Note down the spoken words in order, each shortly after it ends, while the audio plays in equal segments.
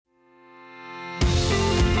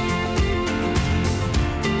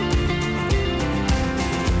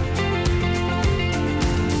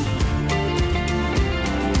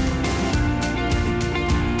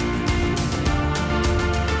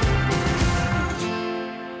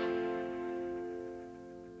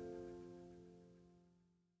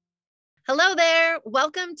Hello there.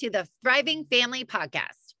 Welcome to the Thriving Family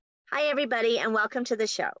Podcast. Hi, everybody, and welcome to the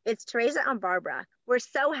show. It's Teresa and Barbara. We're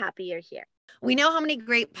so happy you're here. We know how many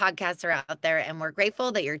great podcasts are out there, and we're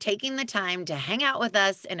grateful that you're taking the time to hang out with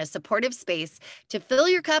us in a supportive space to fill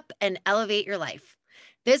your cup and elevate your life.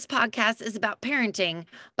 This podcast is about parenting,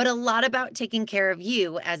 but a lot about taking care of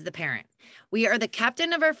you as the parent. We are the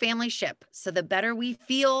captain of our family ship, so the better we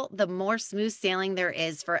feel, the more smooth sailing there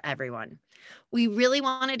is for everyone. We really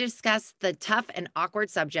want to discuss the tough and awkward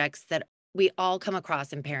subjects that we all come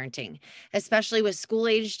across in parenting, especially with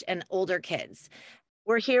school-aged and older kids.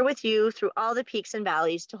 We're here with you through all the peaks and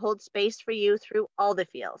valleys to hold space for you through all the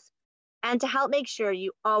feels and to help make sure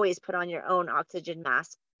you always put on your own oxygen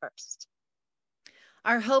mask first.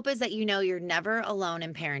 Our hope is that you know you're never alone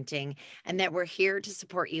in parenting and that we're here to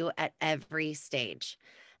support you at every stage.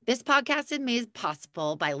 This podcast is made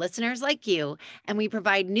possible by listeners like you, and we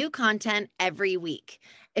provide new content every week.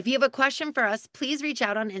 If you have a question for us, please reach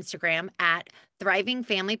out on Instagram at Thriving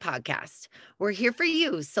Family Podcast. We're here for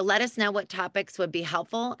you, so let us know what topics would be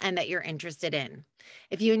helpful and that you're interested in.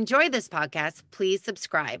 If you enjoy this podcast, please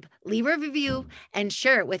subscribe, leave a review, and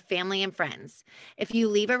share it with family and friends. If you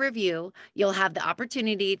leave a review, you'll have the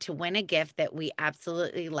opportunity to win a gift that we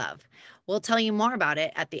absolutely love. We'll tell you more about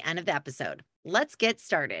it at the end of the episode. Let's get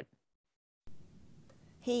started.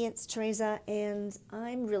 Hey, it's Teresa, and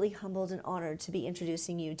I'm really humbled and honored to be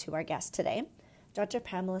introducing you to our guest today. Dr.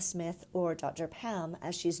 Pamela Smith, or Dr. Pam,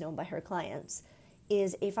 as she's known by her clients,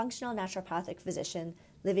 is a functional naturopathic physician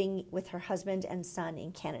living with her husband and son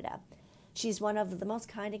in Canada. She's one of the most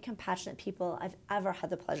kind and compassionate people I've ever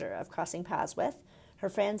had the pleasure of crossing paths with. Her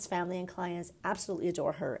friends, family, and clients absolutely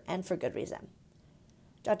adore her, and for good reason.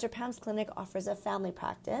 Dr. Pam's clinic offers a family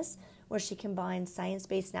practice where she combines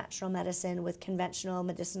science-based natural medicine with conventional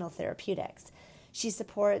medicinal therapeutics. She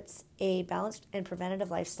supports a balanced and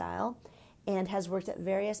preventative lifestyle and has worked at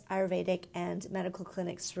various Ayurvedic and medical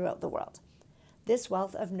clinics throughout the world. This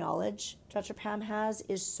wealth of knowledge Dr. Pam has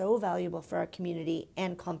is so valuable for our community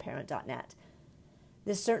and ComParent.net.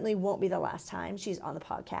 This certainly won't be the last time she's on the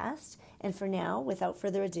podcast. And for now, without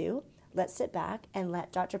further ado, let's sit back and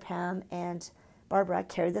let Dr. Pam and Barbara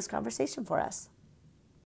carry this conversation for us.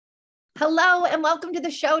 Hello and welcome to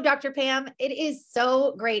the show, Dr. Pam. It is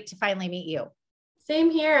so great to finally meet you.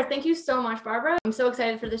 Same here. Thank you so much, Barbara. I'm so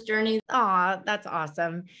excited for this journey. Aw, that's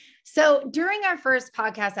awesome. So during our first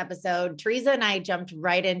podcast episode, Teresa and I jumped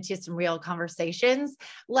right into some real conversations,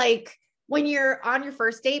 like when you're on your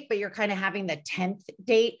first date, but you're kind of having the 10th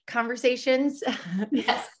date conversations.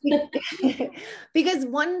 Yes. Because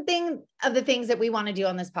one thing of the things that we want to do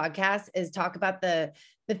on this podcast is talk about the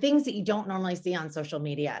things that you don't normally see on social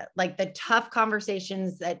media, like the tough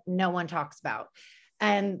conversations that no one talks about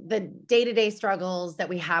and the day-to-day struggles that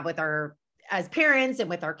we have with as parents and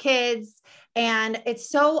with our kids. And it's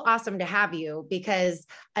so awesome to have you because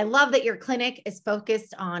I love that your clinic is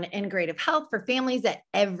focused on integrative health for families at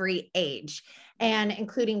every age, and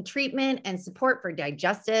including treatment and support for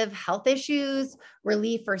digestive health issues,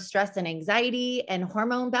 relief for stress and anxiety, and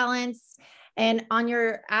hormone balance. And on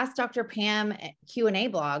your Ask Dr. Pam Q&A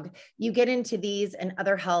blog, you get into these and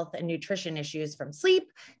other health and nutrition issues from sleep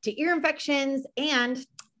to ear infections and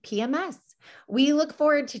PMS. We look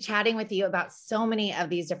forward to chatting with you about so many of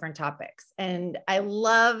these different topics. And I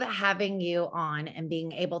love having you on and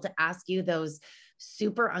being able to ask you those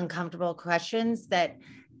super uncomfortable questions that,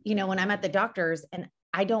 you know, when I'm at the doctor's and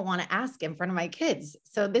I don't want to ask in front of my kids.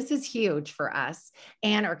 So this is huge for us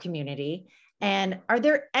and our community. And are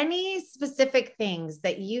there any specific things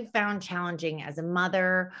that you found challenging as a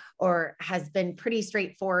mother or has been pretty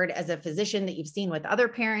straightforward as a physician that you've seen with other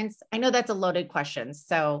parents? I know that's a loaded question.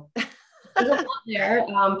 So There's a lot there.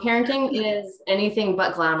 Parenting is anything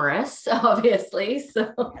but glamorous, obviously.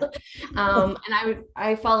 So, and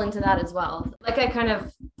I fall into that as well. Like I kind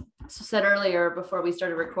of said earlier before we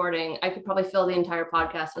started recording, I could probably fill the entire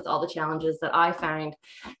podcast with all the challenges that I find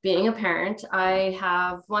being a parent. I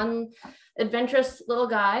have one adventurous little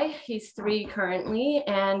guy. He's 3 currently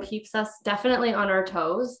and keeps us definitely on our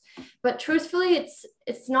toes. But truthfully,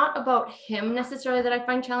 it's not about him necessarily that I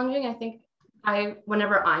find challenging. I think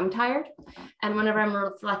whenever I'm tired and whenever I'm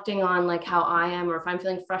reflecting on like how I am, or if I'm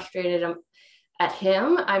feeling frustrated at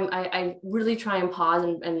him, I really try and pause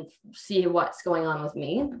and see what's going on with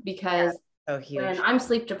me, because when I'm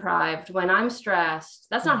sleep deprived, when I'm stressed,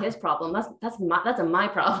 that's not his problem. That's my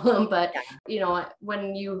problem. But you know,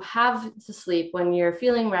 when you have to sleep, when you're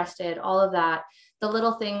feeling rested, all of that, the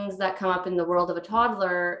little things that come up in the world of a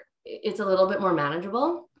toddler, it's a little bit more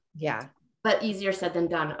manageable. Yeah. But easier said than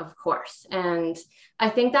done, of course. And I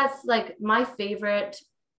think that's like my favorite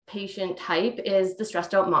patient type is the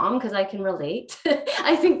stressed out mom, because I can relate,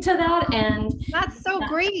 I think, to that. And that's so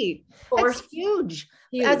great. That's huge.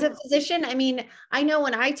 Huge. As a physician, I mean, I know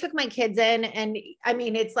when I took my kids in, and I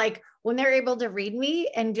mean, it's like when they're able to read me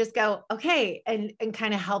and just go, okay, and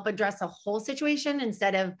kind of help address a whole situation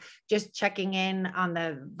instead of just checking in on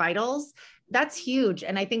the vitals. That's huge.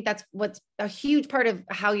 And I think that's what's a huge part of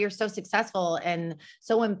how you're so successful and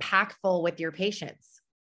so impactful with your patients.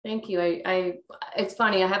 Thank you. It's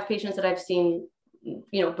funny. I have patients that I've seen,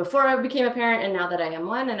 before I became a parent and now that I am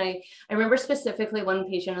one. And I remember specifically one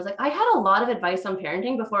patient was like, I had a lot of advice on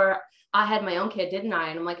parenting before I had my own kid, didn't I?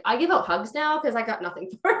 And I'm like, I give out hugs now because I got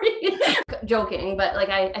nothing for you. Joking. But like,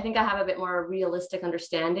 I think I have a bit more realistic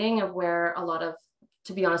understanding of where a lot of,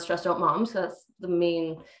 to be honest, stressed out moms, so that's the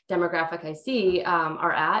main demographic I see,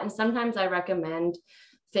 are at. And sometimes I recommend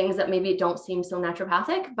things that maybe don't seem so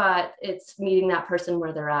naturopathic, but it's meeting that person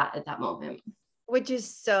where they're at that moment. Which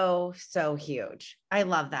is so, so huge. I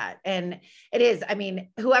love that. And it is, I mean,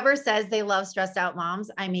 whoever says they love stressed out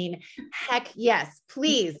moms, I mean, heck yes,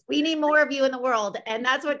 please. We need more of you in the world. And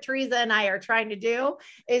that's what Teresa and I are trying to do,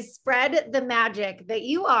 is spread the magic that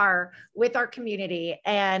you are with our community.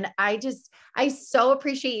 And I so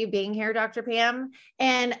appreciate you being here, Dr. Pam.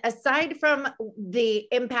 And aside from the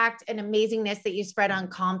impact and amazingness that you spread on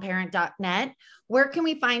calmparent.net, where can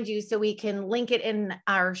we find you so we can link it in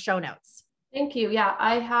our show notes? Thank you. Yeah,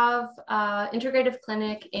 I have integrative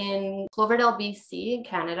clinic in Cloverdale, BC, in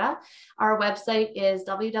Canada. Our website is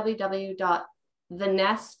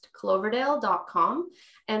www.thenestcloverdale.com.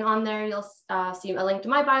 And on there, you'll see a link to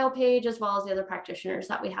my bio page, as well as the other practitioners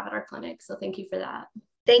that we have at our clinic. So thank you for that.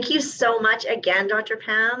 Thank you so much again, Dr.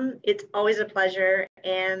 Pam. It's always a pleasure,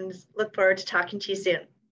 and look forward to talking to you soon.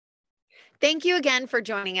 Thank you again for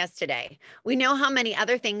joining us today. We know how many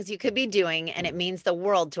other things you could be doing, and it means the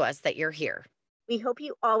world to us that you're here. We hope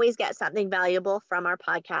you always get something valuable from our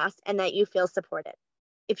podcast and that you feel supported.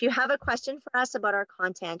 If you have a question for us about our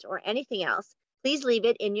content or anything else, please leave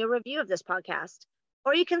it in your review of this podcast,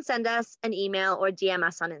 or you can send us an email or DM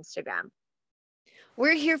us on Instagram.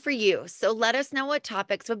 We're here for you, so let us know what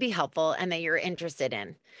topics would be helpful and that you're interested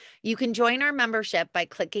in. You can join our membership by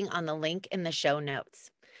clicking on the link in the show notes.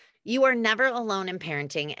 You are never alone in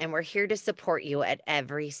parenting, and we're here to support you at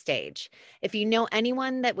every stage. If you know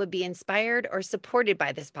anyone that would be inspired or supported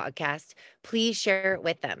by this podcast, please share it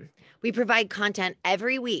with them. We provide content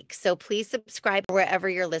every week, so please subscribe wherever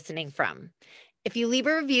you're listening from. If you leave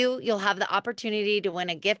a review, you'll have the opportunity to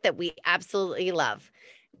win a gift that we absolutely love.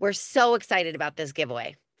 We're so excited about this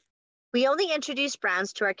giveaway. We only introduce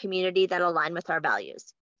brands to our community that align with our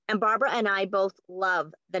values. And Barbara and I both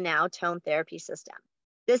love the Now Tone Therapy System.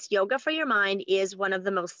 This yoga for your mind is one of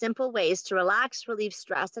the most simple ways to relax, relieve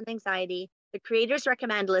stress and anxiety. The creators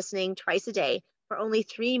recommend listening twice a day for only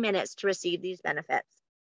 3 minutes to receive these benefits,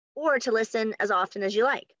 or to listen as often as you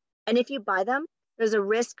like. And if you buy them, there's a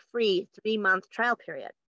risk-free 3-month trial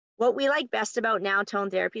period. What we like best about Now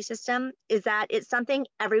Tone Therapy System is that it's something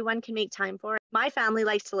everyone can make time for. My family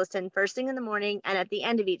likes to listen first thing in the morning and at the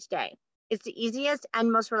end of each day. It's the easiest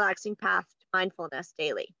and most relaxing path to mindfulness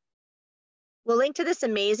daily. We'll link to this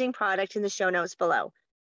amazing product in the show notes below.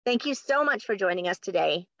 Thank you so much for joining us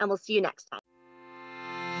today, and we'll see you next time.